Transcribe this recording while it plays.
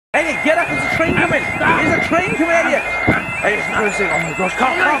Elliot, get up, there's a train coming. There's a train coming, Elliot. Elliot, oh my gosh,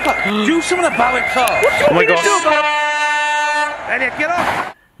 car. Do something about it, car. Oh my gosh. Elliot, get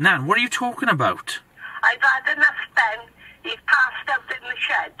off. Nan, what are you talking about? I've had enough then. He's passed out in the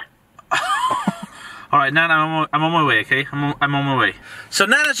shed. Alright, Nana, I'm on my way, okay? I'm on my way. So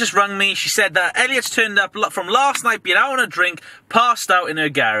Nana's just rung me. She said that Elliot's turned up from last night, being out on a drink, passed out in her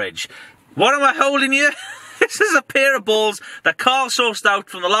garage. What am I holding here? This is a pair of balls that Carl sourced out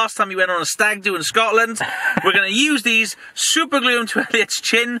from the last time he went on a stag do in Scotland. We're going to use these, super glue them to Elliot's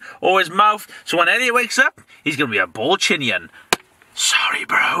chin or his mouth, so when Elliot wakes up, he's going to be a ball chinian. Sorry,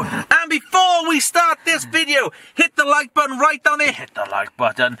 bro. And before we start this video, hit the like button right down there. Hit the like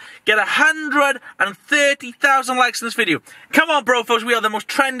button. Get 130,000 likes in this video. Come on, bro, folks. We are the most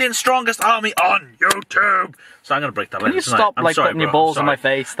trending, strongest army on YouTube. So I'm going to break that. Can you stop putting your balls on my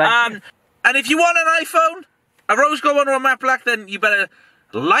face? Thank you. And if you want an iPhone, a rose gold one or a matte black, then you better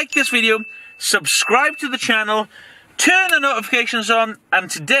like this video, subscribe to the channel, turn the notifications on, and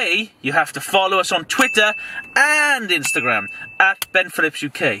today you have to follow us on Twitter and Instagram at Ben-Phillips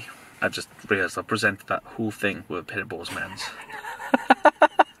UK. I just realised I presented that whole thing with a pin of balls, mans.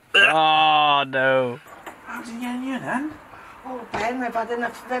 Oh no. How's he getting you, Nan? Oh, Ben, I've had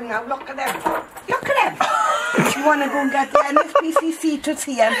enough of them now. Look at them. Look at them. You want to go and get the NSPCC to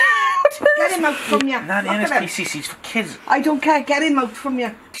see him? Get him out from you. Nan, the NSPCC's for kids. I don't care. Get him out from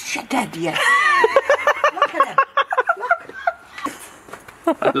you. Shut dead, yeah. Look at him.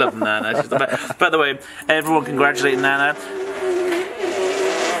 I love Nana. She's the best. By the way, everyone congratulate Nana.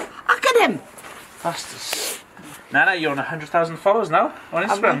 Look at him. Fastest. Nana, you're on 100,000 followers now on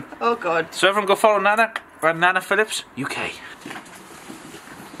Instagram. Oh, God. So everyone go follow Nana. Nana Phillips, UK.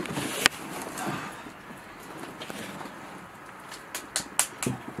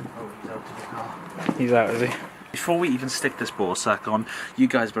 He's out, is he? Before we even stick this ball sack on, you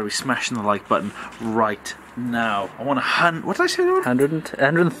guys better be smashing the like button right now. I want what did I say? 130 today.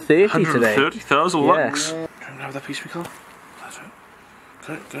 130,000 likes. Yeah. Try and have that piece we call. That's right.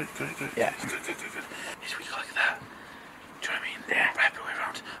 Good. Yeah. Good. Yes, we go like that. Do you know what I mean? Yeah. Wrap it way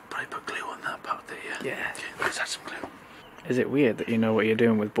around. Probably put glue on that part there, yeah? Yeah. Okay, let's add some glue. Is it weird that you know what you're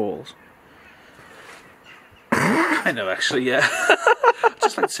doing with balls? I know, actually, yeah.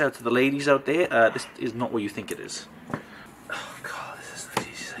 Just like to say to the ladies out there, this is not what you think it is. Oh god, this isn't as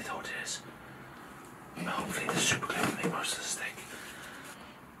easy as I thought it is. Hopefully the super glue will make most of the stick.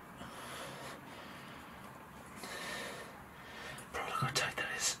 Bro, look how tight that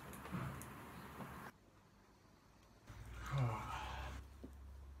is.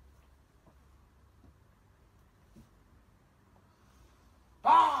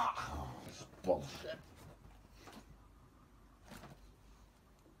 Ah! This is bullshit.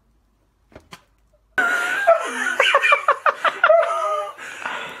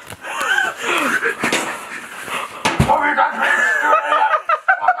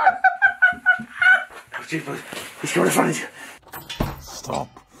 He's coming to find you. Stop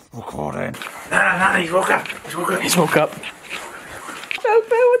recording. No, he's woke up. He's woke up. No,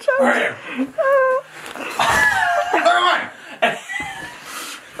 Bill, what's up? Where are you? Where am I?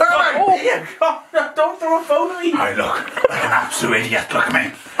 Idiot. Oh, no, don't throw a phone at me. I look like an absolute idiot. Look at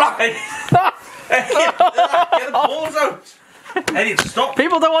me. Elliot, get the balls out. Elliot, stop.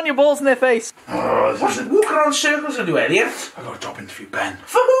 People don't want your balls in their face. What's it walking around circles and do, Elliot? I got a job interview, Ben.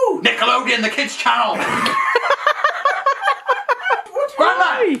 For who? Nickelodeon, the kids' channel.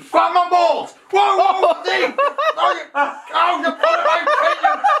 Grab my balls. Whoa, Steve. Oh, you're pulling my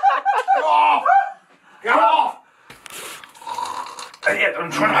finger. Go off. Get off. Elliot, I'm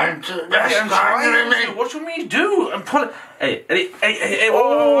trying to. What do you want me to do? I'm pulling. Hey,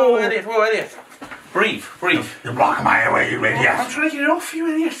 whoa, Elliot. Breathe. You're blocking my airway, you idiot. I'm trying to get it off you,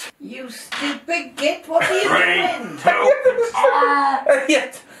 Elliot. You stupid git. What are you 3, doing? 2.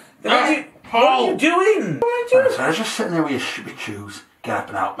 Elliot, what are you doing? So I was just sitting there with your stupid shoes. Get up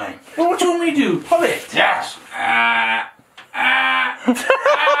and help me. Well, what do you want me to do? Pull it. Yes.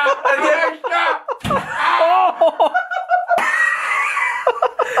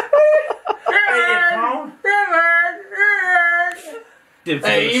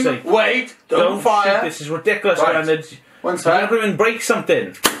 Aim, wait, don't fire. Shoot. This is ridiculous, Right. man. One I'm side. going to break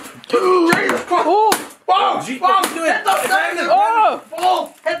something. Jesus Christ. Oh! Whoa! Gee, Whoa! do it. Hit the Oh!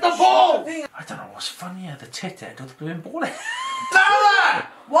 ball! Hit the ball! I don't know what's funnier, the tit end or the blue ball end. Nana!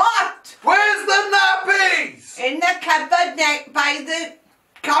 What? Where's the nappies? In the cupboard neck by the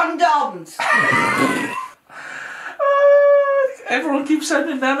condoms. Everyone keeps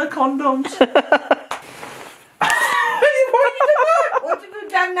sending Nana condoms. What have you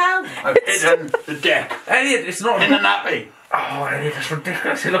done now? I've hidden the deck. Elliot, it's not In the nappy. Oh, Elliot, that's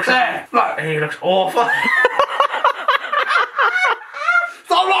ridiculous. He looks like he looks awful.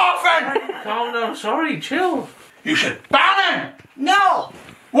 Stop laughing! Calm down, sorry, chill. You should ban him! No!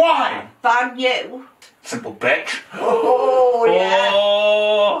 Why? Ban you. Simple bitch. Oh, yeah.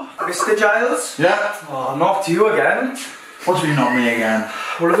 Oh. Mr. Giles? Yeah? Oh, not you again. What do you not me again?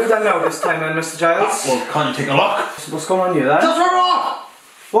 What have we done now this time then, Mr. Giles? Well, can't you take a look? What's going on here then? Just run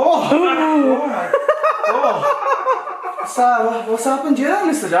off! Oh! Alright. Oh! What's happened here then,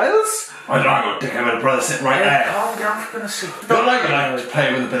 Mr. Giles? I don't know, I got a dickhead with a brother sitting right there. Calm down, for goodness sake. Don't like it, I like to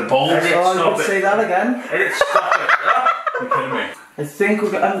play with a bit of balls. Elliot, Oh, you stop could it. say that again. Elliot, stop it. You're kidding me. I think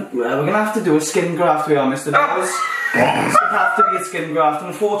we're gonna have to do a skin graft, we are, Mr. Giles. It's gonna have to be a skin graft.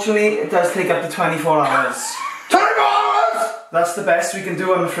 Unfortunately, it does take up to 24 hours. 24 hours! That's the best we can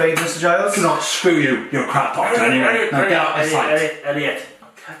do, I'm afraid, Mr. Giles. Do not screw you, you're a crap doctor anyway. Now get out of sight. Elliot.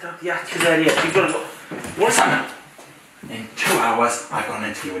 Cut out the actors, Elliot. You've got to go. Listen, in 2 hours, I've got an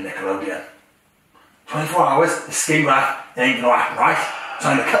interview with Nickelodeon. 24 hours, the skin graft, it ain't gonna happen, right? So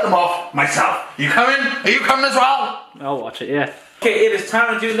I'm gonna cut them off myself. You coming? Are you coming as well? I'll watch it, yeah. Okay, it is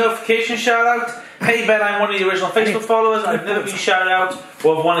time to do a notification shout out. Hey Ben, I'm one of the original Facebook followers. I've never been shouted out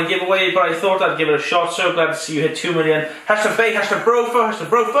or won a giveaway, but I thought I'd give it a shot. So glad to see you hit 2 million. Hashtag Bay, hashtag Brofo, hashtag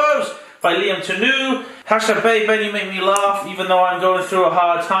Brofos by Liam Tanu. Hashtag Bay, Ben, you make me laugh, even though I'm going through a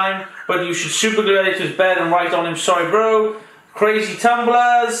hard time. But you should superglue Elliot to his bed and write on him, sorry bro. Crazy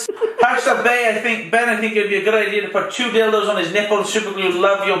tumblers. Hashtag Bay, I think it'd be a good idea to put 2 dildos on his nipple and superglue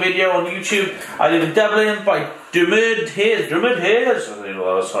love your video on YouTube. I live in Dublin by Dermid Hairs.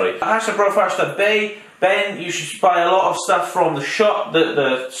 Oh, sorry. Hashtag bro, hashtag Bay. Ben, you should buy a lot of stuff from the shop,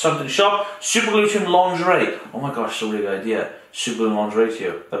 the something shop. Superglue to him lingerie. Oh my gosh, that's a really good idea. Superglue lingerie to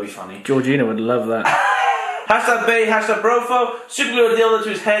you. That'd be funny. Georgina would love that. Hashtag Bay, hashtag Brofo, superglue a dildo to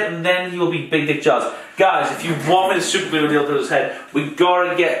his head and then he will be Big Dick Giles. Guys, if you want me to superglue a dildo to his head, we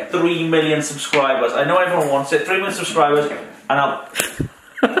gotta get 3 million subscribers. I know everyone wants it, 3 million subscribers, and I'll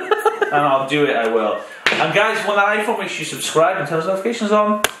do it, I will. And guys, when that iPhone makes you subscribe and turn those notifications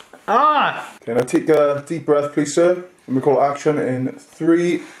on. Okay, now take a deep breath, please, sir. And we call action in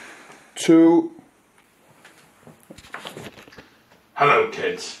 3, 2. Hello,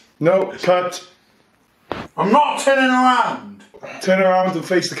 kids. No, cut. I'm not turning around. Turn around and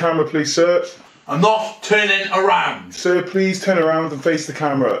face the camera, please, sir. I'm not turning around. Sir, please turn around and face the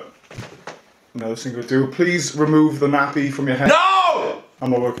camera. Another thing we'll do. Please remove the nappy from your head. No!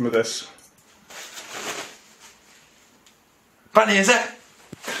 I'm not working with this. Funny, is it?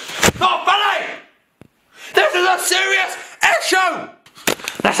 Not funny! This is a serious issue!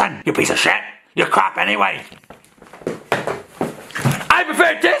 Listen, you piece of shit. You're crap anyway. I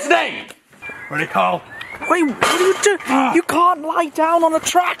prefer Disney! Ready, Carl? Wait, what are you doing? You can't lie down on the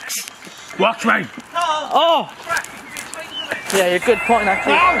tracks. Watch me! Oh! Yeah, you're good point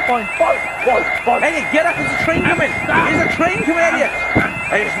actually. Good point. Elliot, get up, there's a train coming. There's a train coming, Elliot.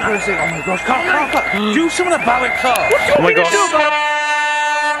 Elliot, oh my gosh, Carl, do something about it, Carl. Oh my gosh.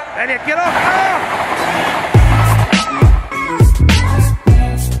 Elliot, get off!